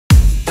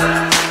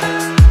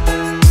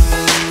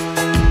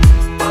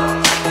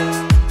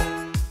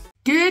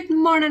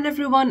morning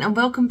everyone and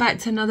welcome back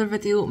to another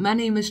video. My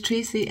name is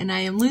Tracy and I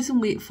am losing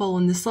weight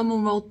following the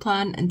Slimming World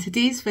plan, and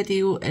today's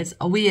video is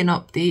a weigh-in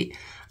update.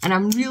 And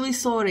I'm really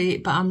sorry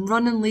but I'm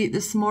running late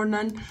this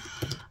morning.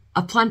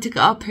 I plan to get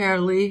up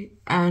early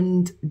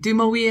and do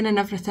my weigh-in and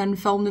everything,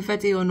 film the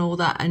video and all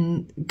that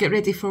and get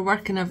ready for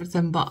work and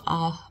everything, but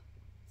I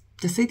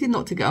decided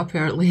not to get up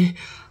early.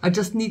 I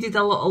just needed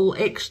a little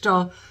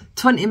extra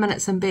 20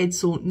 minutes in bed,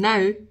 so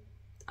now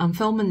I'm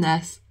filming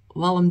this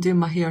while I'm doing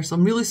my hair, so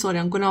I'm really sorry.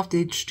 I'm going to have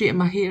to straighten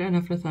my hair and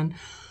everything.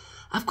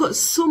 I've got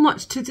so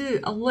much to do.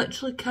 I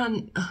literally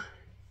can't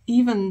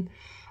even,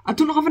 I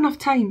don't have enough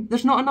time.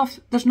 There's not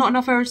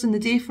enough hours in the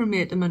day for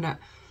me at the minute.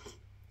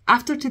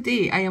 After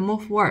today I am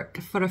off work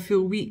for a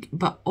full week,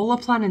 but all I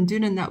plan on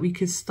doing in that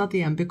week is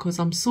studying because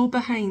I'm so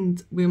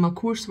behind with my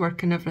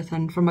coursework and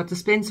everything for my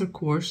dispenser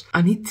course.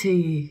 I need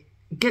to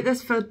get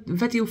this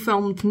video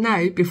filmed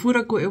now before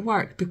I go to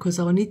work because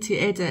I'll need to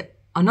edit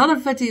another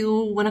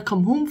video when I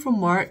come home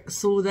from work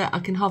so that I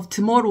can have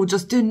tomorrow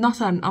just do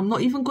nothing. I'm not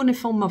even going to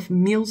film my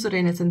meals or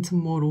anything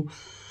tomorrow.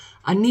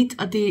 I need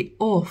a day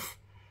off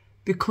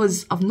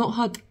because I've not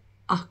had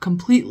a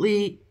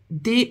completely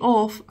day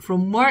off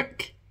from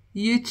work,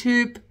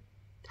 YouTube,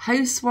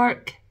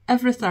 housework,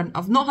 everything.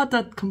 I've not had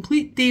a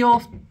complete day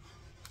off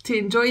to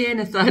enjoy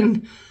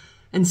anything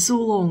in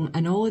so long,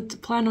 and all I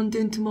plan on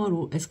doing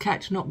tomorrow is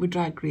catching up with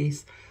Drag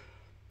Race.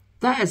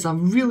 That is a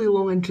really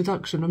long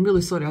introduction. I'm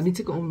really sorry. I need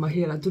to get on with my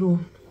hair. I don't know.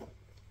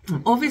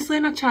 I'm obviously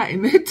in a chatty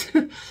mood.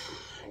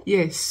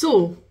 Yeah,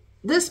 so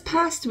this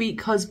past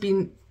week has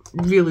been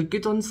really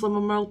good on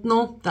Slimming World.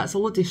 No, that's a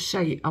load of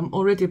shite. I'm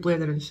already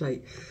blathering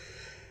shite.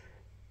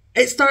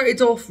 It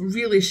started off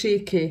really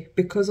shaky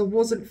because I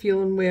wasn't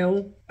feeling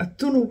well. I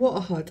don't know what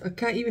I had. I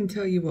can't even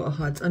tell you what I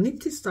had. I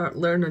need to start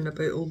learning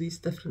about all these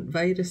different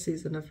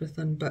viruses and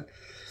everything, but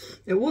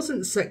it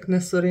wasn't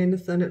sickness or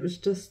anything. It was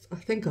just, I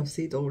think I've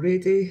said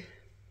already,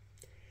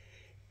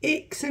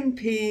 aches and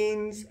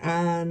pains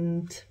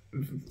and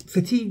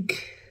fatigue.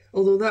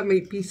 Although that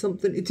might be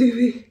something to do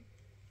with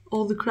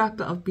all the crap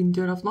that I've been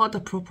doing. I've not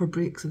had a proper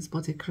break since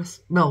bloody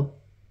Christmas. Well,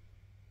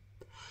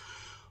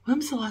 when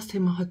was the last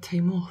time I had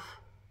time off?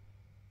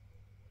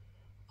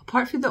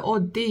 Apart from the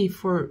odd day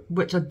for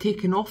which I'd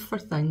taken off for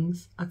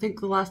things, I think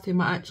the last time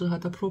I actually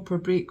had a proper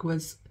break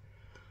was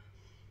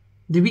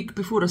the week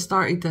before I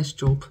started this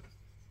job.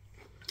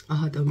 I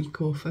had a week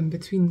off in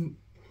between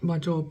my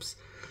jobs.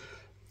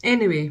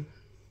 Anyway,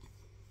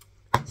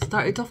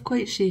 started off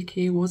quite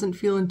shaky, wasn't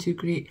feeling too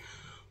great,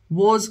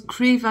 was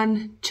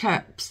craving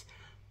chips.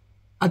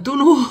 I don't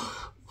know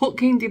what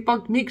kind of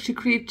bug makes you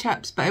crave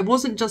chips, but it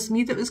wasn't just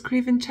me that was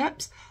craving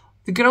chips.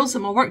 The girls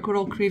at my work were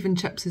all craving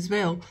chips as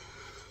well.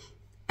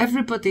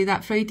 Everybody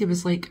that Friday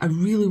was like, I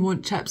really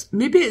want chips.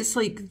 Maybe it's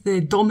like the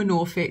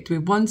domino effect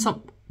where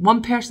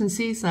one person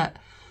says it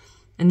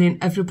and then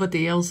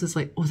everybody else is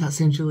like, oh, that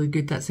sounds really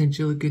good, that sounds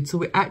really good. So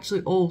we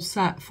actually all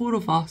sat, five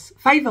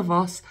of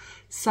us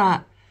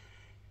sat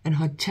and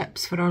had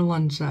chips for our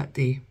lunch that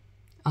day.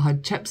 I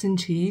had chips and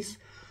cheese,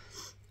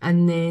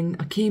 and then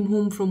I came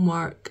home from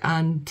work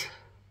and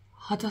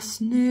had a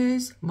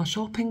snooze. My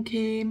shopping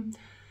came.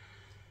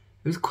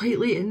 It was quite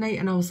late at night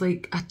and I was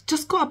like, I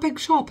just got a big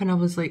shop and I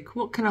was like,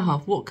 what can I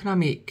have? What can I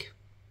make?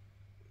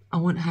 I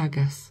want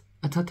haggis.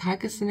 I'd had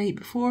haggis the night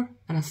before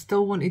and I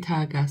still wanted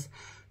haggis.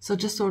 So I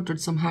just ordered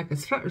some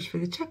haggis fritters for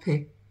the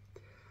chippy.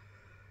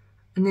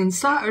 And then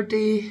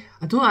Saturday,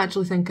 I don't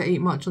actually think I ate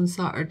much on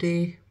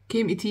Saturday.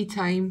 Came to tea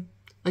time.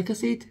 Like I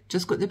said,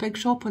 just got the big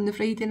shop on the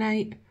Friday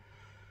night.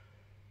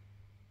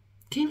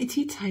 Came to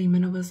tea time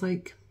and I was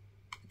like,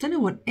 I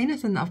didn't want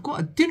anything that I've got.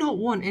 I do not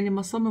want any of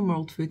my Slimming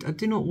World food. I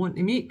do not want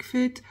to make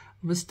food.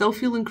 I was still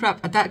feeling crap.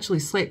 I'd actually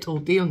slept all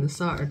day on the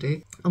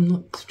Saturday. I'm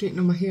not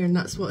straightening my hair and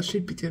that's what I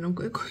should be doing. I'm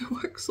going to go to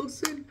work so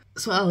soon.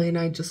 So Ali and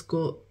I just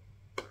got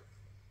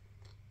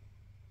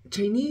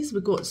Chinese. We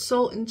got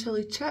salt and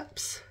chilli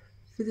chips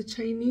for the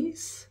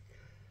Chinese.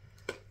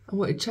 I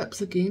wanted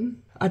chips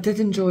again. I did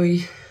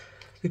enjoy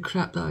the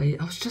crap that I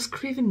ate. I was just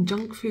craving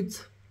junk food.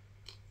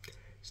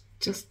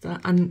 Just that,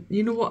 and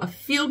you know what, I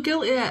feel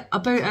guilty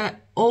about it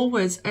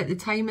always at the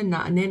time and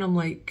that, and then I'm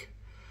like,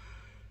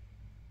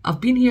 I've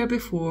been here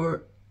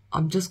before,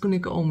 I'm just going to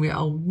get on with it.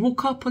 I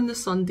woke up on the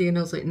Sunday and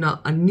I was like, nah,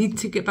 I need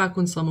to get back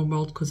on Slimming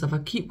World because if I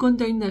keep going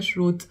down this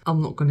road,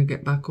 I'm not going to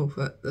get back off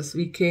it this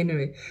week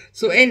anyway.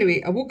 So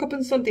anyway, I woke up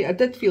on Sunday. I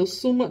did feel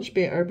so much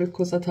better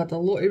because I'd had a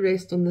lot of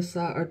rest on the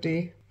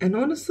Saturday, and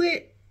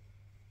honestly,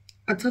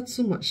 I'd had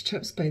so much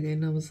chips by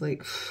then, I was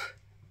like,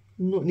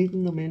 I'm not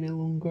needing them any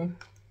longer.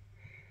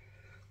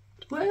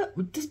 Well,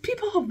 does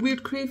people have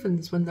weird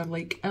cravings when they're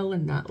like ill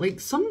and that? Like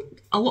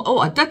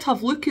I did have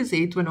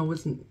Lucozade when I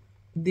wasn't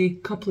the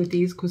couple of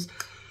days because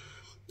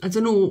I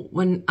don't know,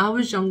 when I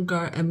was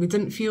younger and we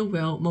didn't feel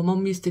well, my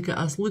mum used to get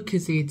us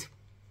Lucozade.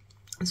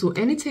 So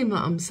anytime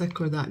that I'm sick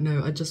or that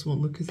now, I just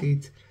want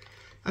Lucozade.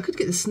 I could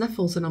get the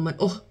sniffles and I'm like,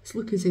 oh, it's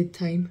Lucozade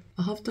time.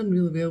 I have done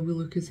really well with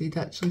Lucozade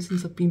actually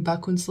since I've been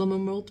back on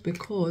Slimming World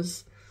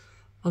because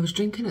I was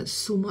drinking it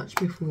so much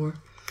before.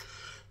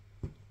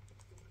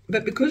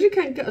 But because you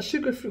can't get a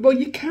sugar-free, well,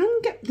 you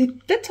can get, they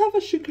did have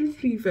a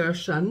sugar-free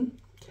version,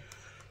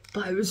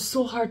 but it was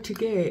so hard to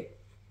get.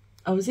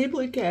 I was able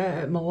to get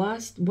it at my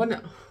last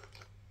one,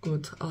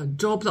 a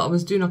job that I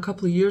was doing a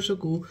couple of years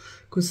ago,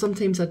 because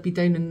sometimes I'd be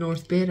down in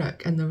North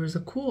Berwick and there was a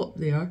co-op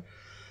there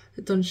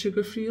that done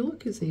sugar-free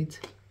Lucozade.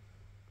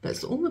 But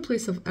it's the only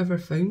place I've ever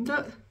found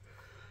it.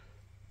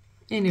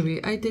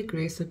 Anyway, I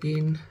digress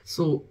again.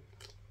 So,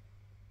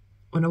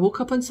 when I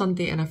woke up on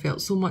Sunday and I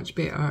felt so much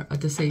better, I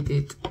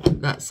decided,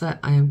 that's it,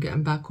 I am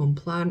getting back on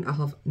plan. I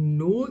have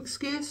no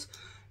excuse,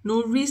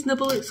 no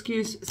reasonable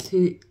excuse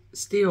to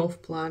stay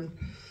off plan.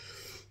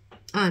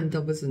 And I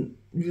wasn't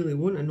really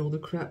wanting all the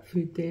crap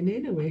food then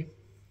anyway.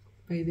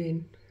 By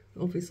then,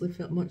 obviously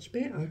felt much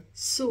better.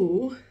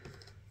 So,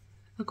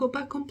 I got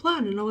back on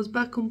plan, and I was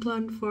back on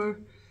plan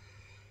for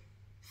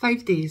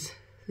 5 days.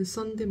 The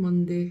Sunday,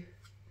 Monday,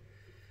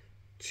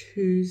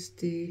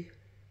 Tuesday,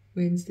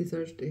 Wednesday,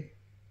 Thursday.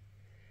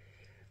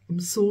 I'm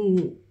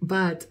so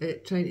bad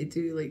at trying to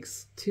do like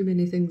too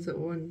many things at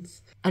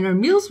once. And our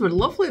meals were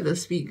lovely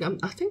this week.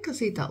 I think I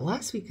said that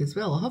last week as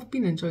well. I have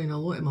been enjoying a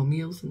lot of my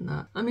meals and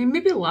that. I mean,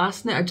 maybe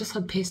last night I just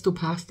had pesto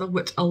pasta,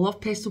 which I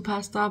love pesto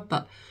pasta,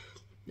 but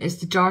it's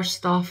the jar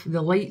stuff,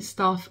 the light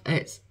stuff.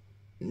 It's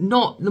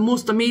not the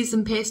most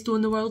amazing pesto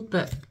in the world,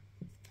 but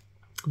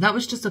that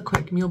was just a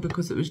quick meal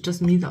because it was just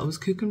me that I was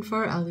cooking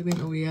for. Ali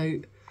went away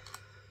out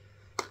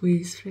with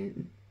his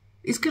friend.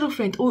 His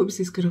girlfriend, oh, it was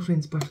his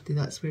girlfriend's birthday,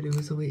 that's where he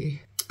was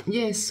away.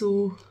 Yeah,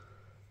 so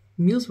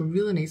meals were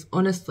really nice.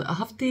 Honestly, I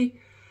have to,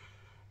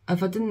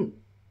 if I didn't,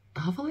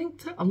 have I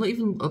linked it? I've not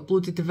even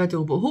uploaded the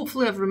video, but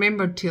hopefully I've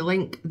remembered to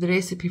link the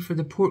recipe for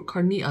the pork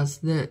carnitas,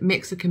 the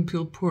Mexican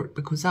pulled pork,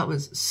 because that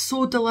was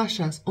so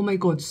delicious. Oh my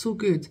god, so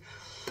good.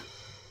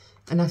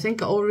 And I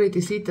think I already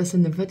said this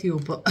in the video,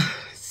 but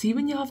see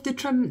when you have to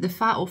trim the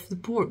fat off the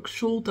pork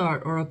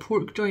shoulder or a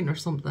pork joint or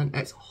something,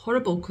 it's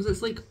horrible because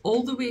it's like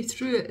all the way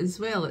through it as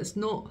well. It's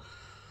not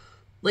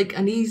like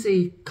an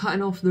easy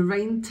cutting off the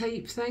rind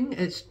type thing.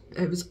 It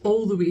was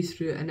all the way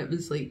through it, and it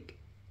was like,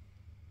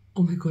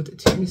 oh my god, it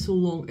took me so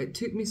long. It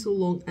took me so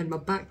long, and my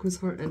back was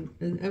hurting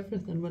and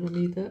everything when I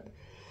made it.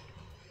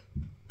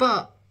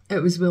 But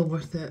it was well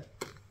worth it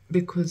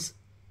because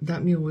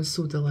that meal was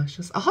so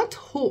delicious. I had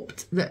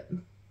hoped that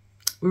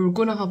we were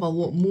going to have a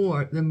lot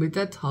more than we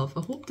did have.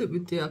 I hoped it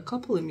would do a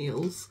couple of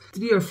meals,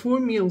 3 or 4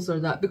 meals or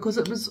that, because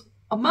it was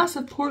a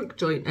massive pork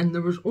joint and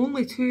there was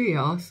only 2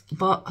 of us.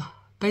 But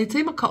by the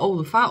time I cut all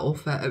the fat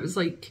off it, it was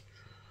like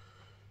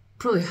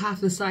probably half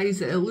the size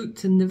that it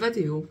looked in the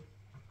video.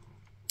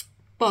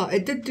 But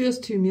it did do us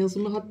 2 meals,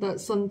 and we had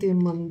that Sunday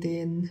and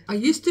Monday. And I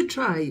used to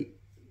try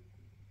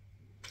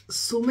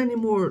so many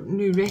more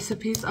new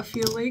recipes, I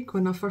feel like,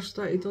 when I first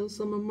started on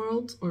Summer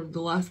World, or the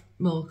last,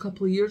 well, a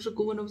couple of years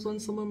ago when I was on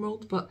Summer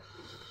World, but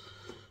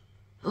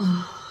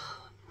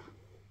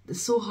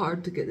it's so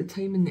hard to get the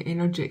time and the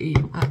energy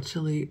to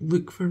actually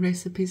look for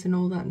recipes and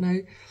all that now.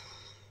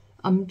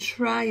 I'm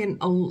trying,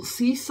 I'll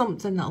see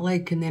something that I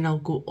like and then I'll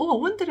go, oh,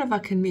 I wonder if I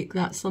can make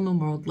that Summer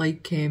World,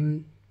 like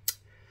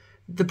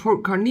the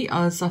pork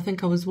carnitas. I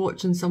think I was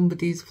watching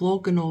somebody's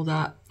vlog and all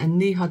that,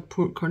 and they had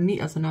pork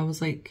carnitas, and I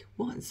was like,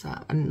 what is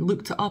that? And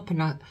looked it up,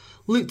 and I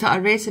looked at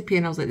a recipe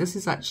and I was like, this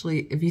is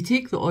actually, if you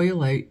take the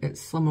oil out, it's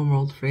Summer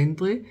World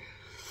friendly.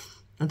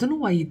 I don't know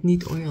why you'd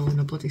need oil in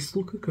a bloody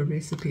slow cooker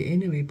recipe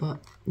anyway,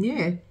 but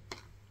yeah.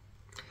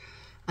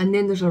 And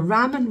then there's a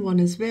ramen one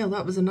as well.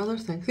 That was another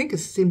thing. I think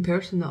it's the same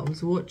person that I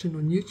was watching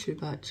on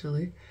YouTube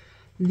actually.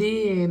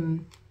 They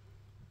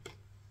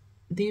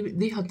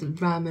had the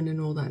ramen and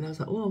all that, and I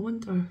was like, oh, I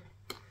wonder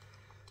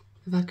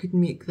if I could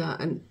make that.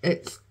 And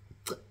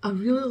I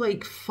really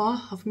like pho.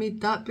 I've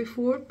made that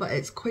before, but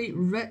it's quite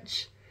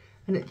rich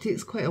and it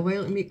takes quite a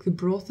while to make the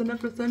broth and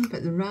everything.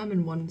 But the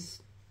ramen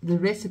ones, the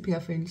recipe I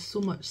found so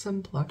much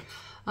simpler.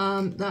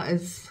 That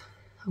is,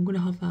 I'm going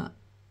to have that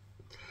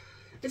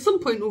at some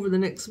point over the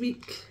next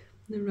week,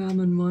 the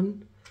ramen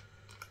one.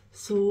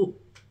 So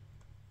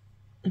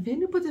if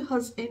anybody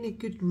has any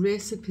good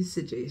recipe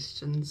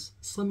suggestions,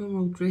 Summer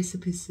World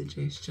recipe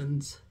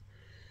suggestions,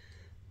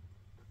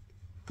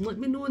 let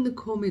me know in the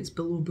comments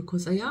below,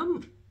 because I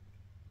am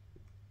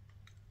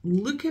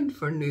looking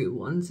for new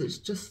ones. It's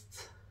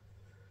just,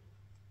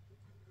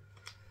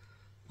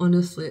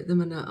 honestly, at the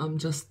minute,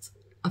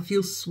 I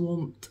feel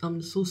swamped.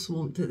 I'm so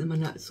swamped at the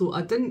minute. So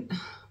I didn't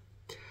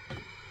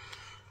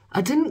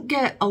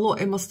get a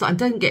lot of my stuff. I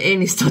didn't get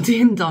any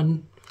studying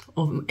done,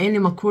 of any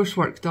of my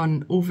coursework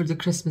done over the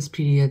Christmas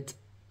period.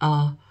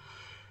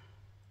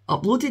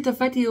 Uploaded a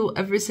video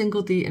every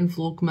single day in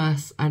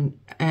Vlogmas, and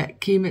it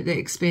came at the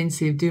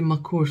expense of doing my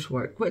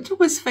coursework, which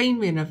was fine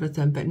with and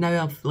everything, but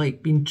now I've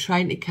like been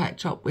trying to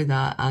catch up with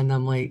that, and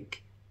I'm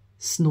like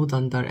snowed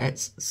under.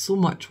 It's so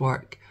much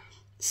work,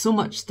 so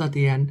much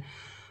studying.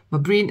 My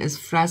brain is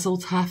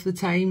frazzled half the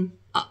time.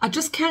 I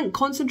just can't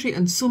concentrate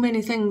on so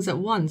many things at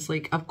once.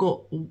 Like, I've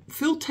got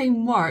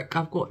full-time work,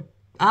 I've got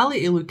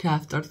Ali to look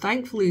after.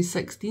 Thankfully he's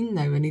 16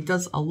 now and he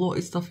does a lot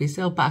of stuff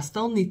himself, but I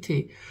still need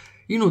to,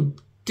 you know,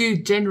 do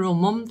general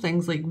mum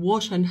things like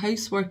washing,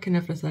 housework and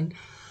everything.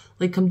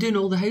 like I'm doing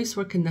all the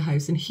housework in the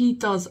house, and he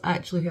does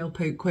actually help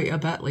out quite a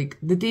bit. Like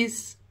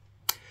the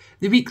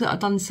week that I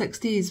done 6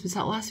 days, was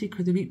that last week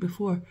or the week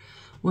before?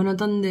 When I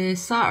done the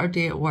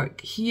Saturday at work,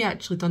 he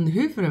actually done the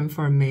hoovering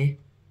for me.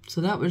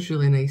 So that was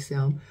really nice of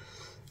him.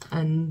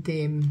 And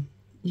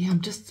yeah,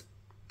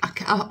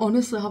 I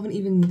honestly haven't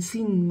even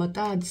seen my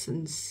dad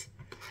since,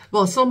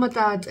 well, I saw my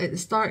dad at the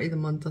start of the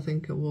month, I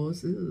think it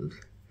was. Ugh.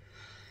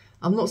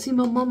 I've not seen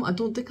my mum. I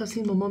don't think I've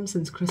seen my mum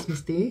since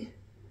Christmas Day.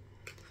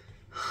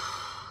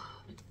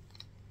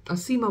 I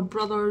see my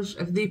brothers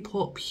if they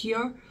pop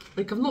here.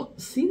 Like, I've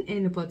not seen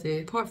anybody,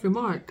 apart from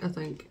Mark, I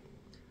think.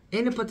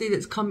 Anybody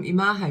that's come to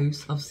my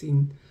house, I've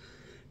seen.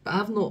 But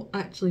I've not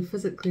actually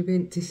physically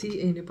went to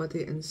see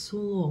anybody in so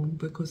long,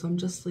 because I'm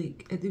just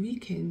like, at the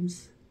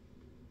weekends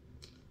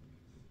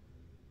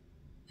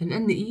and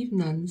in the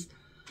evenings,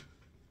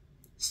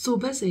 so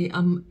busy.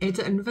 I'm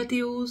editing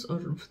videos,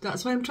 or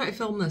that's why I'm trying to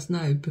film this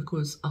now,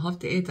 because I have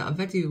to edit a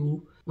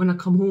video when I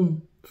come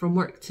home from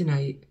work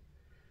tonight.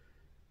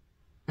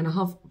 And I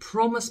have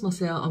promised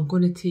myself I'm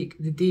going to take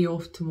the day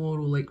off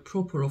tomorrow, like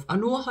proper off. I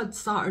know I had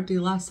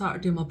last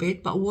Saturday in my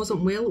bed, but I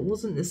wasn't well. It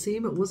wasn't the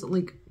same. It wasn't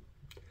like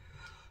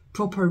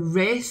proper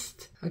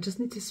rest. I just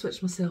need to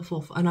switch myself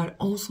off. And I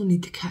also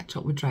need to catch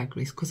up with Drag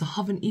Race, because I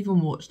haven't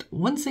even watched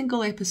one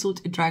single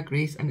episode of Drag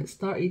Race, and it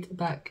started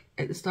back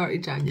at the start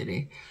of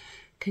January.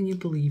 Can you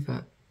believe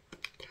it?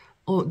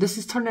 Oh, this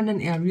is turning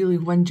into a really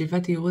whingy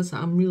video, is it?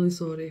 I'm really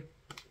sorry.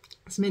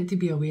 It's meant to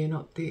be a weighing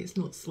update, it's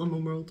not Slim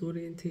and World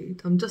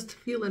orientated. I'm just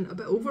feeling a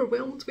bit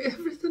overwhelmed with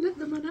everything at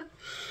the minute.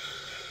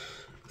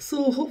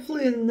 So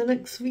hopefully in the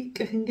next week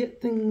I can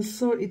get things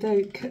sorted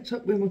out, catch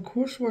up with my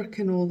coursework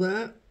and all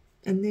that,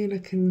 and then I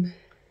can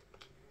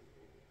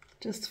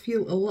just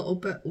feel a little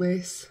bit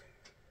less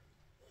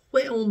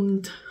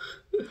whelmed.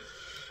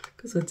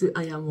 Because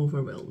I am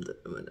overwhelmed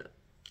at the minute.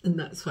 And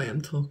that's why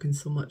I'm talking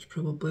so much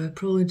probably. I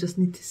probably just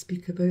need to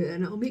speak about it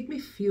and it'll make me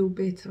feel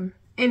better.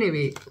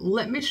 Anyway,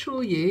 let me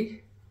show you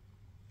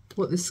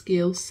what the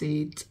scale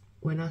said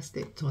when I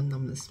stepped on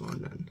them this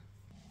morning.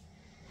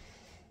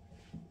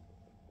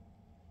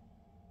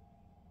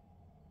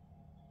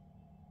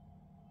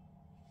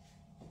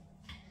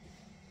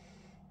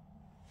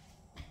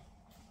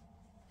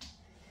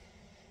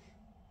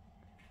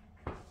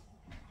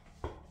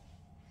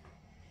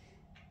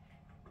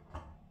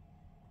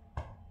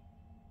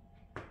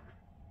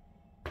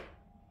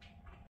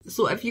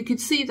 So if you could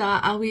see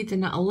that, I weighed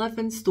in at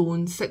 11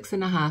 stone,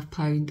 6.5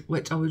 pounds,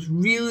 which I was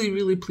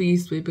really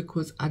pleased with,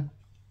 because I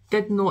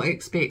did not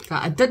expect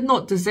that. I did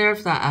not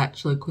deserve that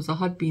actually, because I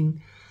had been,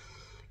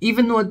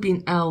 even though I'd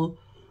been ill,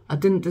 I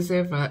didn't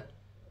deserve it,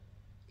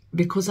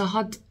 because I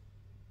had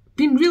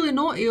been really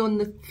naughty on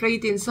the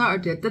Friday and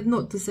Saturday. I did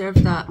not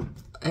deserve that.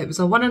 It was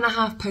a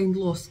 1.5 pound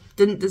loss,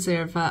 didn't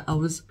deserve it. I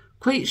was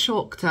quite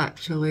shocked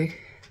actually,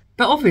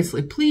 but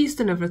obviously pleased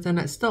and everything.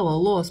 It's still a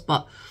loss,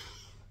 but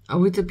I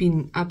would have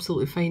been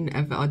absolutely fine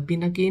if it had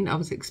been a gain. I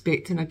was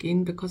expecting a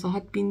gain because I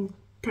had been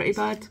pretty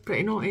bad,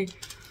 pretty naughty.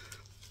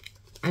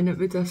 And it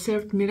would have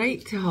served me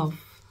right to have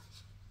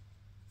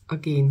a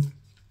gain.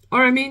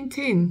 Or a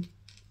maintain.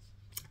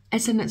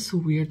 Isn't it so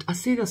weird? I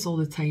say this all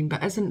the time,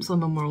 but isn't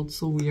Slim and World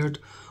so weird?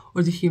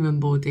 Or the human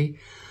body?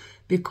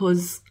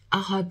 Because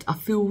I had a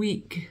full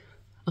week,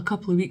 a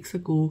couple of weeks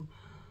ago,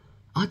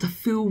 I had a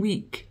full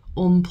week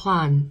on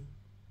plan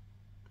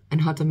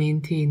and had a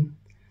maintain.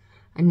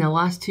 In the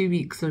last 2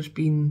 weeks, there's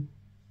been,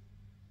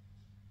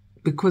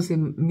 because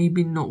of me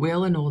being not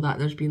well and all that,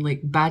 there's been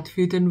like bad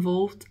food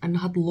involved, and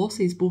I had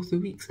losses both the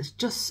weeks. It's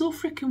just so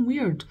freaking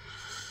weird.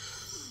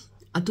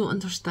 I don't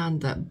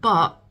understand it.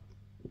 But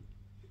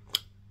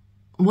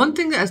one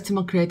thing that is to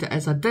my credit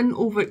is I didn't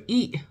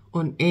overeat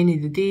on any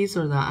of the days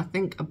or that. I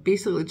think I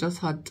basically just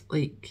had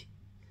like,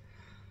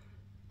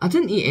 I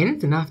didn't eat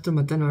anything after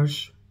my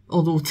dinners.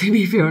 Although to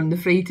be fair, on the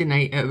Friday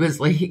night, it was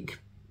like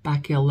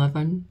back at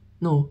 11.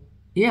 No.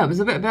 Yeah, it was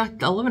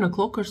about 11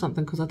 o'clock or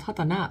something, because I'd had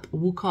a nap. I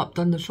woke up,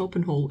 done the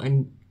shopping haul,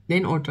 and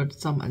then ordered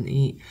something to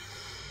eat.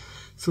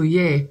 So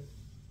yeah,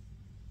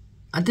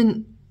 I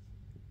didn't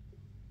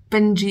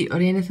binge eat or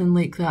anything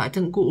like that. I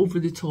didn't go over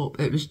the top.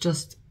 It was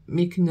just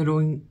making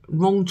the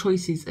wrong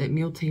choices at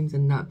meal times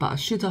and that. But I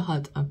should have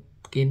had a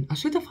gain. I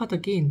should have had a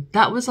gain.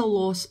 That was a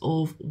loss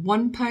of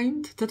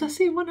 £1. Did I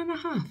say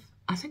 1.5?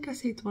 I think I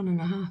said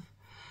 1.5.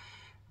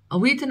 I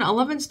weighed in at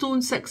 11 stone,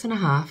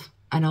 6.5,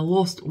 and I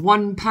lost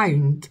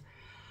 £1.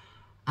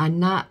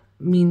 And that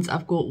means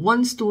I've got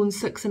 1 stone,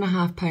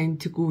 6.5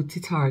 pounds to go to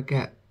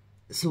Target.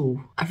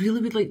 So I really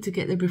would like to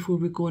get there before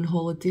we go on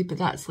holiday, but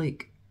that's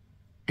like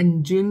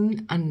in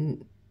June,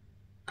 and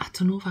I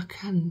don't know if I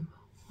can.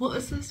 What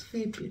is this?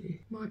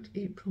 February, March,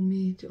 April,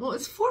 May, June. Oh,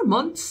 it's 4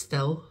 months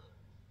still.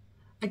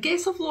 I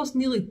guess I've lost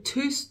nearly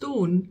 2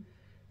 stone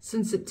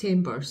since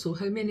September. So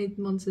how many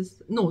months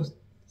is, no,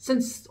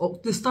 since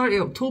the start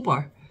of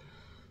October.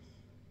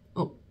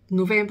 Oh,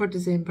 November,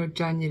 December,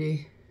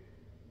 January.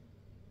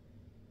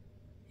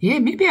 Yeah,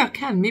 maybe I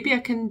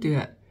can do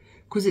it,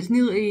 because it's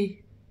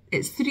nearly,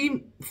 it's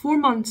 4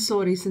 months,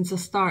 sorry, since I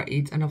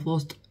started, and I've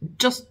lost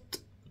just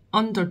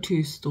under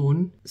 2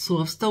 stone, so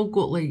I've still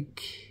got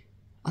like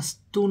a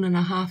stone and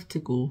a half to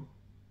go.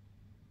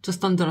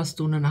 Just under a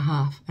stone and a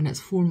half, and it's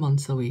 4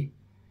 months away.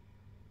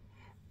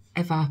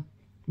 If I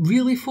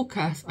really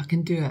focus, I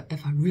can do it.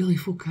 If I really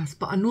focus.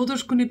 But I know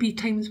there's going to be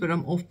times where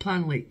I'm off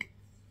plan, like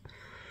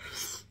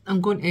I'm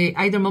going to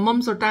either my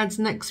mum's or dad's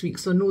next week,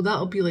 so I know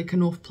that'll be like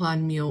an off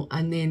plan meal,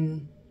 and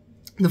then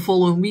the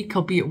following week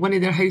I'll be at one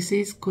of their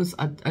houses, because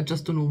I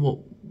just don't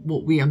know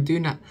what way I'm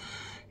doing it.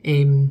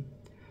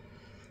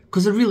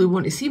 Because I really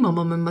want to see my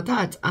mum and my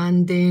dad.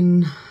 And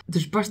then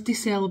there's birthday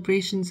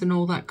celebrations and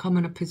all that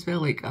coming up as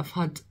well. Like, I've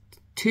had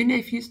 2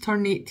 nephews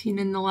turn 18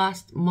 in the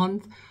last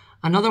month.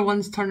 Another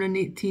one's turning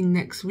 18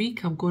 next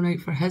week. I'm going out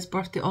for his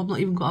birthday. Oh, I've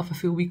not even got a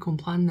full week on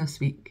plan this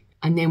week.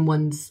 And then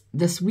once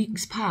this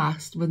week's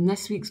passed, when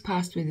this week's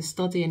passed with the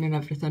studying and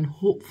everything,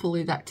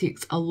 hopefully that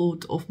takes a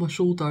load off my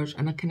shoulders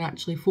and I can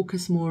actually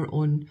focus more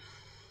on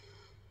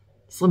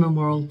Slimming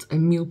World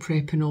and meal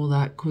prep and all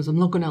that. Because I'm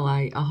not going to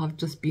lie, I have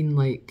just been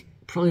like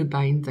probably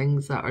buying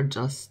things that are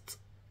just...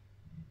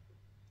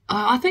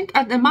 I think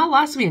in my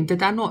last video,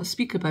 did I not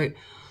speak about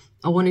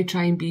I want to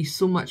try and be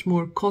so much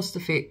more cost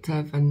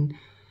effective and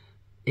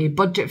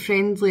budget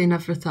friendly and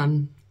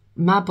everything,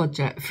 my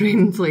budget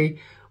friendly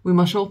with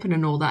my shopping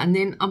and all that. And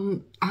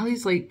then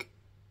Ali's like,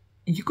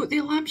 you got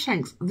the lamb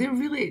shanks, they're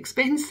really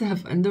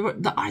expensive, and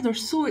they're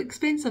so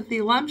expensive,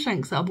 the lamb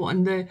shanks that I bought,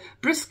 and the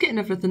brisket and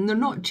everything, they're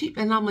not cheap.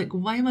 And I'm like,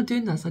 why am I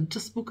doing this? I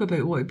just spoke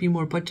about what would be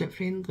more budget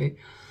friendly,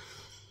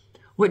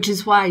 which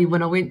is why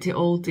when I went to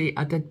Aldi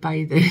I did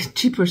buy the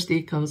cheaper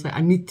steak. I was like,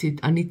 I need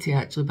to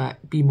actually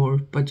be more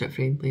budget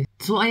friendly.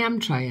 So I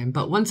am trying,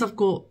 but once I've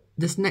got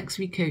this next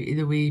week out of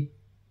the way,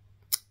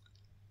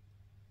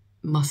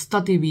 my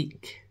study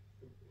week,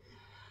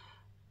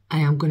 I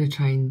am going to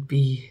try and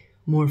be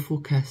more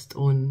focused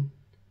on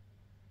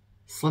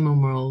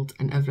Slimming World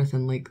and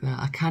everything like that.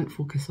 I can't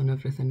focus on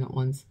everything at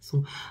once.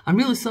 So I'm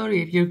really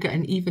sorry if you're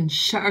getting even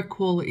shitter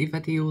quality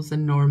videos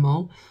than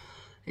normal.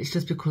 It's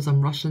just because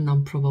I'm rushing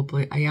them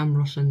probably. I am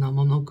rushing them,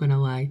 I'm not going to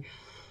lie.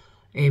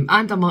 And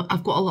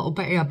I've got a little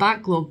bit of a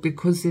backlog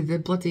because of the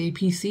bloody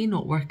PC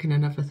not working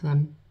and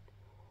everything.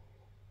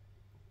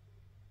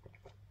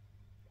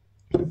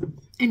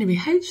 Anyway,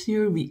 how's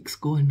your weeks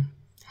going?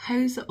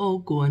 How's it all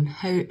going?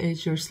 How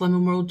is your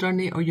Slimming World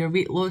journey or your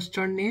weight loss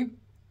journey?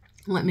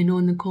 Let me know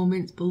in the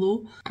comments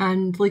below.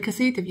 And like I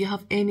said, if you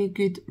have any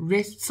good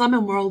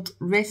Slimming World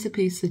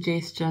recipe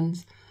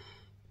suggestions,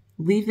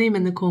 leave them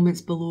in the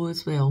comments below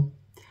as well,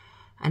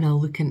 and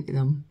I'll look into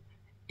them.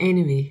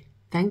 Anyway,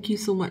 thank you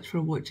so much for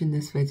watching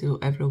this video,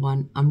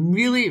 everyone. I'm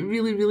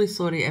really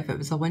sorry if it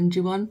was a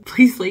whingy one.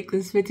 Please like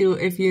this video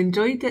if you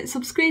enjoyed it,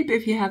 subscribe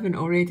if you haven't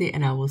already,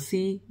 and I will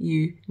see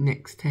you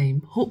next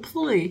time.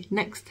 Hopefully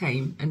next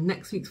time, in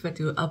next week's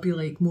video, I'll be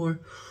like more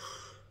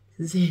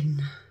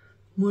zen.